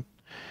complain,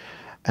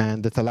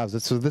 and it allows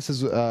it. So this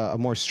is a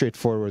more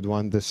straightforward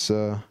one. This,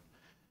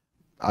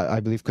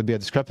 I believe, could be a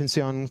discrepancy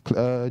on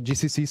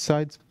GCC's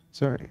side.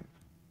 Sorry,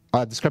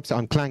 discrepancy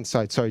on Clang's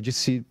side. Sorry,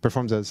 GCC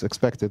performs as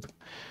expected.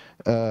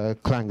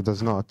 Clang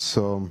does not.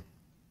 So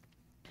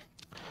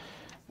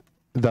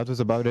that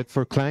was about it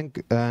for Clang,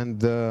 and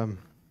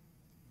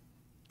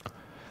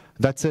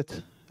that's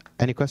it.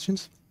 Any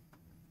questions?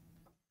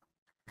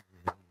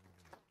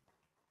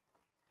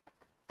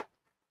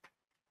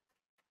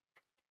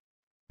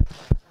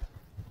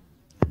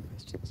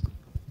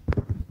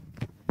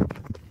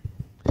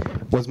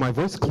 Was my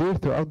voice clear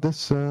throughout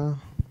this?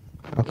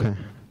 Okay.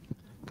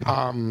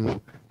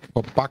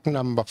 For bug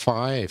number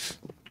 5,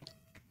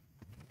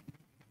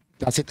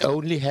 does it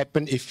only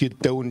happen if you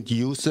don't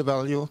use the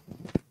value?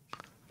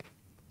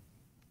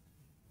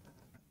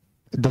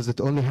 Does it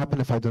only happen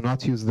if I do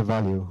not use the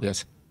value?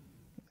 Yes.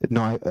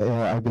 No,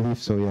 I believe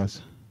so,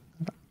 yes.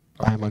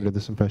 Okay. I'm under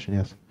this impression,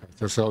 yes.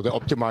 So the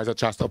optimizer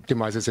just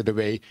optimizes it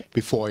away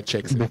before it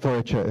checks it? Before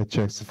it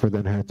checks for the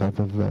inherent type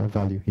of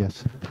value,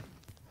 yes.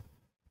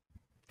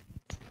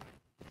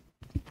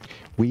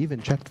 We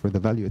even checked for the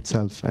value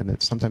itself, and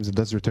sometimes it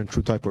does return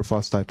true type or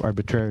false type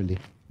arbitrarily.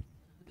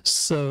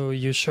 So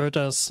you showed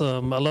us a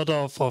lot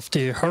of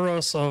the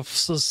horrors of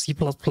C++,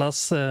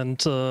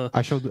 and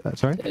I showed.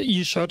 Sorry.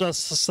 You showed us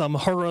some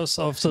horrors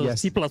of the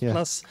yes, C++,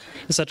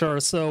 etc.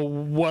 So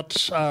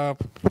what are,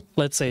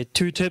 let's say,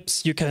 2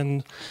 tips you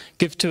can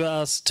give to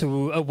us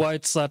to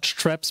avoid such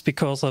traps?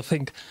 Because I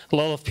think a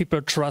lot of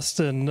people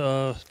trust in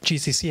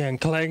GCC and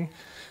Clang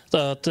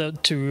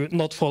to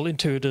not fall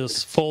into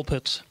this fall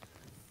pit.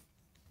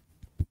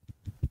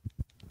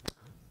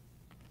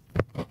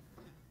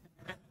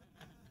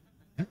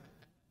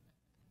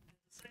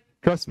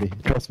 Trust me,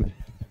 trust me,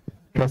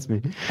 trust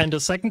me. And the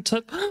second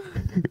tip?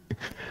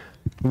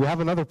 We have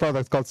another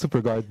product called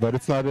SuperGuard, but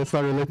it's not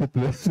related to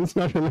this. It's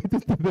not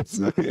related to this.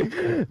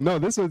 No,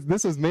 this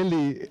was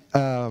mainly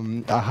a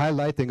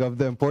highlighting of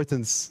the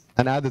importance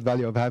and added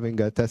value of having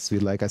a test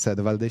suite. Like I said,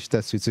 a validation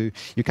test suite. So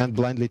you can't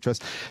blindly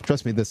trust.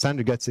 Trust me, the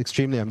standard gets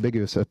extremely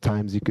ambiguous at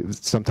times.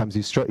 Sometimes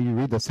you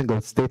read a single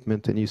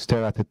statement and you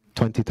stare at it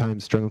 20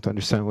 times, struggling to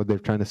understand what they're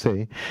trying to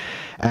say.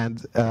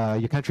 And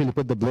you can't really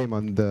put the blame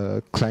on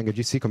the Clang and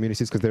GC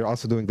communities because they're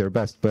also doing their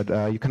best. But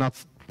you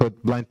cannot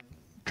put blind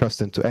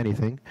trust into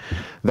anything.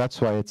 That's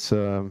why it's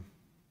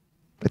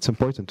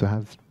important to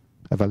have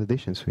a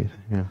validation suite.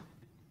 Yeah.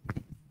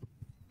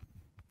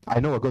 I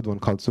know a good one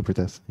called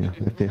SuperTest. Yeah,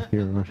 if you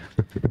remember.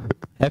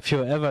 Have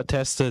you ever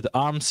tested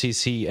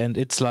ARMCC and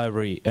its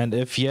library? And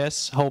if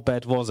yes, how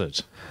bad was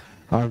it?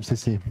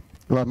 ARMCC.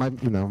 Well,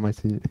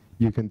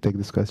 you can take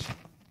this question.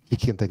 He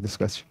can take this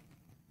question.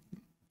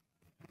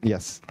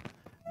 Yes.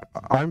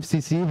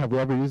 ARMCC. Have we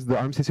ever used the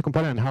ARMCC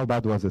compiler, and how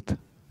bad was it?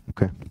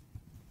 Okay.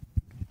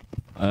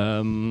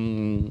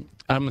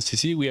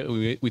 ARMCC,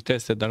 we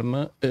tested ARM.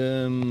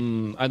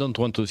 I don't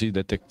want to see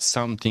that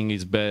something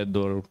is bad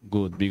or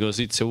good, because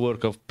it's a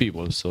work of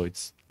people, so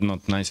it's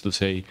not nice to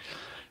say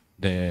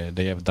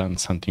they have done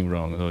something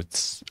wrong. So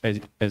it's,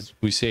 as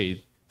we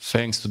say,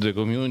 thanks to the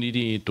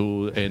community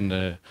to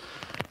the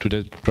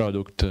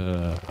product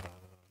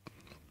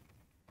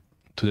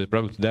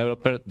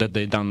developer, that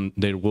they done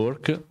their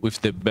work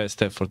with the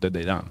best effort that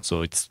they done.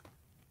 So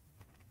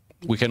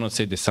we cannot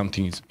say that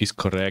something is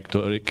correct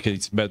or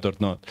it's bad or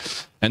not.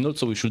 And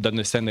also we should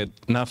understand that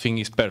nothing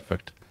is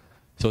perfect.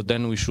 So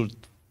then we should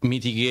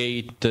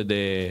mitigate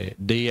the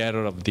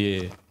error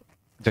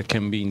that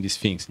can be in these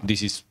things.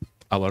 This is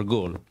our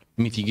goal: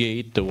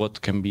 mitigate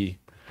what can be,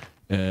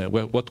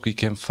 what we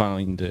can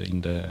find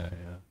in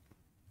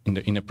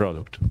a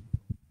product.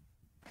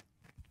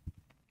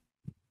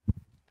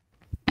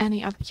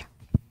 Any other?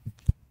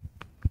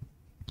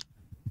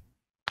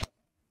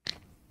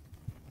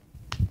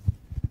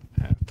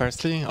 Yeah.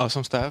 Firstly,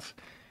 awesome stuff.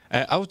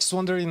 I was just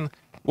wondering,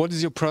 what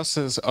is your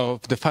process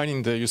of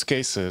defining the use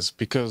cases?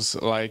 Because,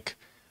 like,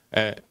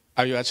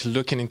 are you actually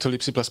looking into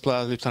libc++,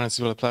 libstandard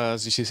C++,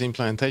 GCC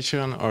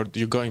implementation, or are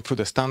you going through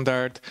the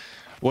standard?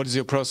 What is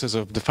your process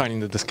of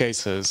defining the use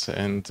cases?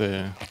 And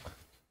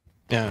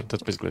yeah,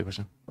 that's basically the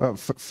question. Well,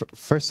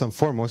 first and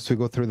foremost, we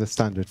go through the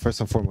standard.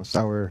 First and foremost,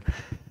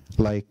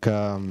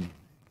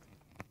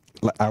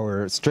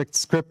 our strict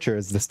scripture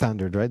is the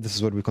standard, right? This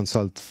is what we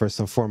consult first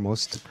and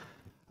foremost.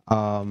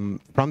 From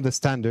the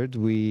standard,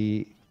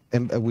 we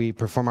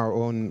perform our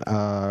own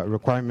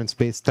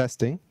requirements-based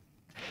testing,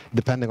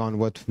 depending on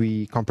what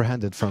we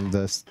comprehended from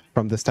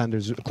the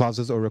standards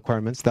clauses or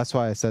requirements. That's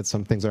why I said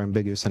some things are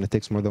ambiguous and it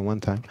takes more than one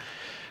time.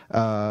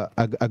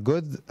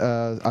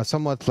 A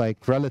somewhat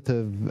like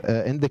relative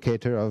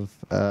indicator of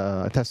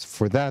a test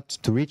for that,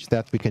 to reach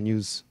that, we can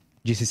use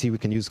GCC, we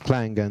can use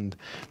Clang,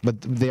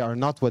 but they are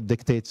not what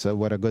dictates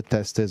what a good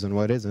test is and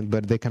what isn't,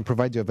 but they can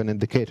provide you of an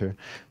indicator.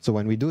 So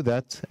when we do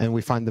that and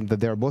we find them that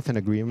they are both in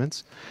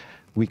agreements,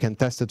 we can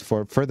test it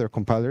for further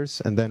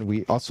compilers, and then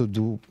we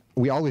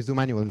always do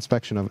manual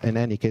inspection in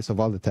any case of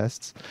all the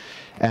tests,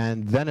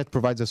 and then it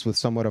provides us with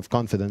somewhat of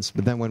confidence.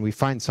 But then when we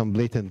find some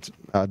blatant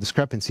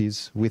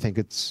discrepancies, we think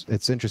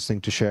it's interesting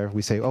to share.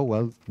 We say, oh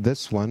well,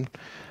 this one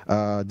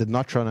did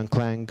not run on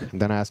Clang.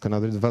 And then I ask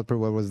another developer,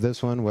 what was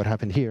this one? What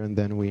happened here? And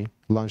then we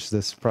launch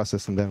this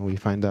process, and then we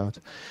find out.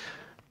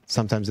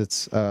 Sometimes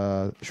it's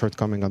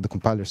shortcoming on the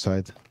compiler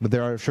side, but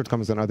there are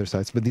shortcomings on other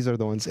sides. But these are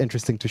the ones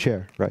interesting to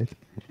share, right?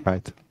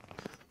 Right.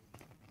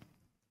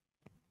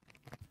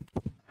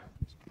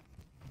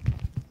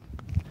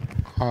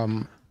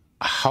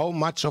 How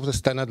much of the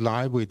standard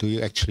library do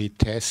you actually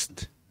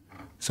test?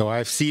 So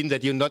I've seen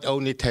that you not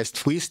only test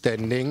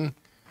freestanding,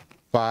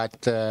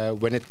 but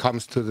when it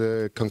comes to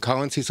the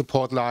concurrency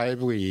support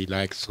library,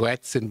 like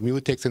threads and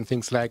mutex and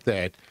things like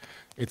that,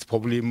 it's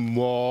probably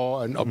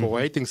more an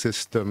operating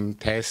system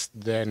test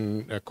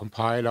than a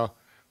compiler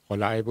or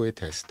library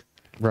test.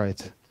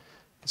 Right.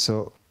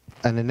 So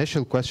an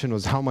initial question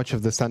was how much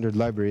of the standard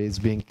library is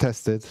being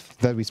tested,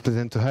 that we split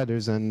into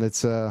headers, and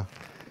it's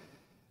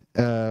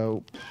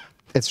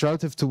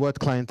relative to what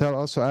clientele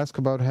also ask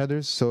about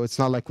headers. So it's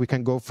not like we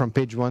can go from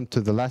page 1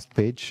 to the last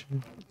page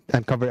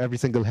and cover every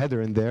single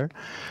header in there.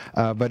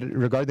 But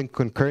regarding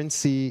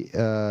concurrency,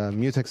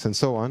 mutex, and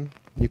so on,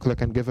 Nicola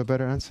can give a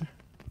better answer.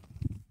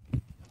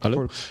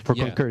 Hello? For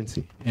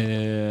concurrency.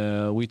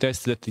 We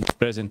test that it's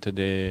present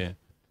the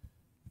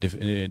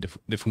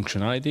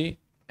functionality,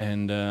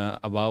 and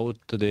about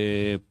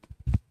the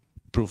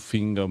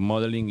proofing or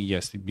modeling,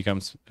 yes, it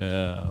becomes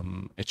a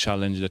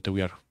challenge that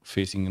we are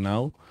facing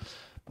now,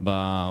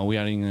 but we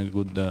are in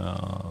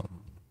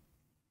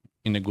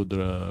a good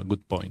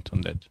point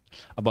on that.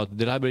 About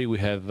the library, we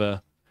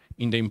have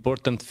in the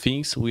important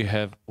things we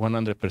have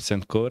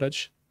 100%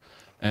 coverage,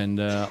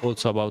 and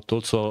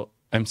also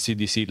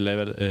MCDC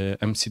level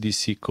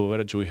MCDC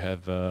coverage we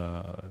have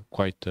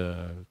quite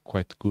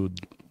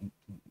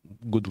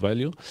good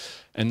value,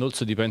 and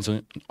also depends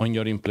on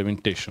your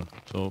implementation.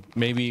 So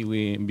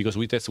maybe because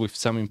we test with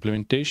some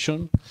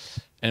implementation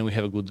and we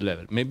have a good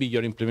level. Maybe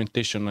your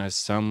implementation has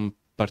some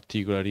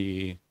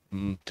particularly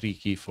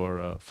tricky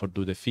for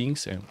do the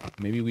things, and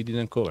maybe we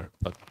didn't cover.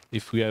 But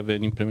if we have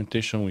an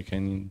implementation, we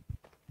can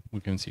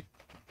see.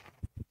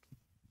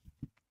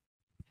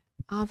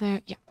 Are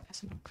there? Yeah,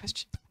 there's another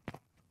question.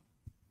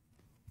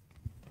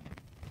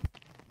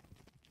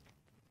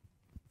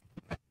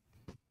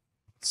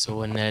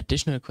 So an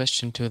additional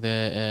question to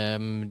the,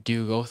 do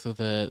you go through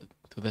the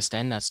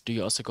standards? Do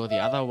you also go the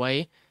other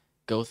way,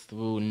 go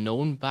through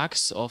known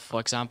bugs of,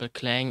 for example,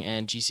 Clang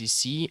and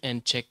GCC,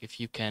 and check if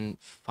you can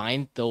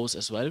find those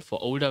as well for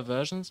older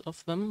versions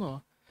of them?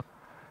 Or?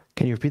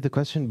 Can you repeat the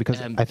question?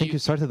 Because I think you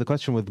started the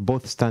question with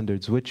both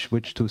standards. Which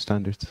two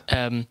standards?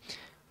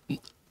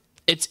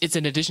 It's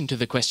in addition to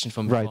the question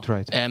from before.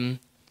 Right.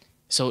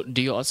 So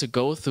do you also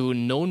go through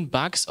known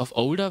bugs of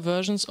older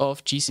versions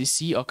of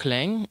GCC or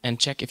Clang and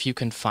check if you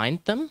can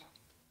find them?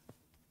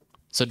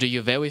 So do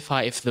you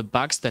verify if the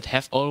bugs that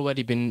have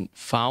already been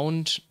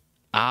found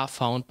are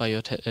found by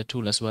your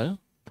tool as well?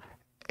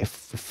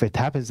 If it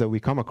happens that we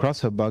come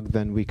across a bug,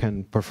 then we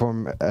can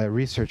perform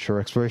research or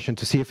exploration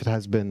to see if it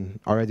has been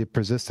already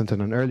persistent in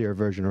an earlier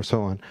version or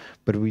so on.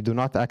 But we do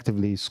not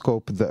actively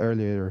scope the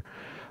earlier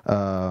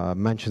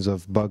mentions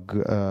of bug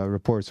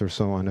reports or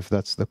so on, if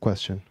that's the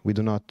question. We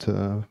do not,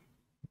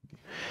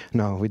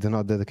 no, we do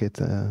not dedicate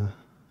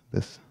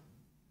this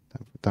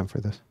time for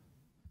this.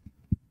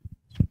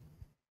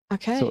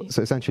 Okay.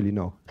 So essentially,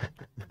 no.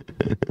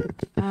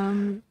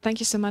 Thank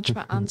you so much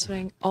for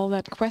answering all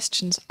that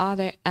questions. Are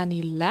there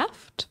any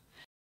left?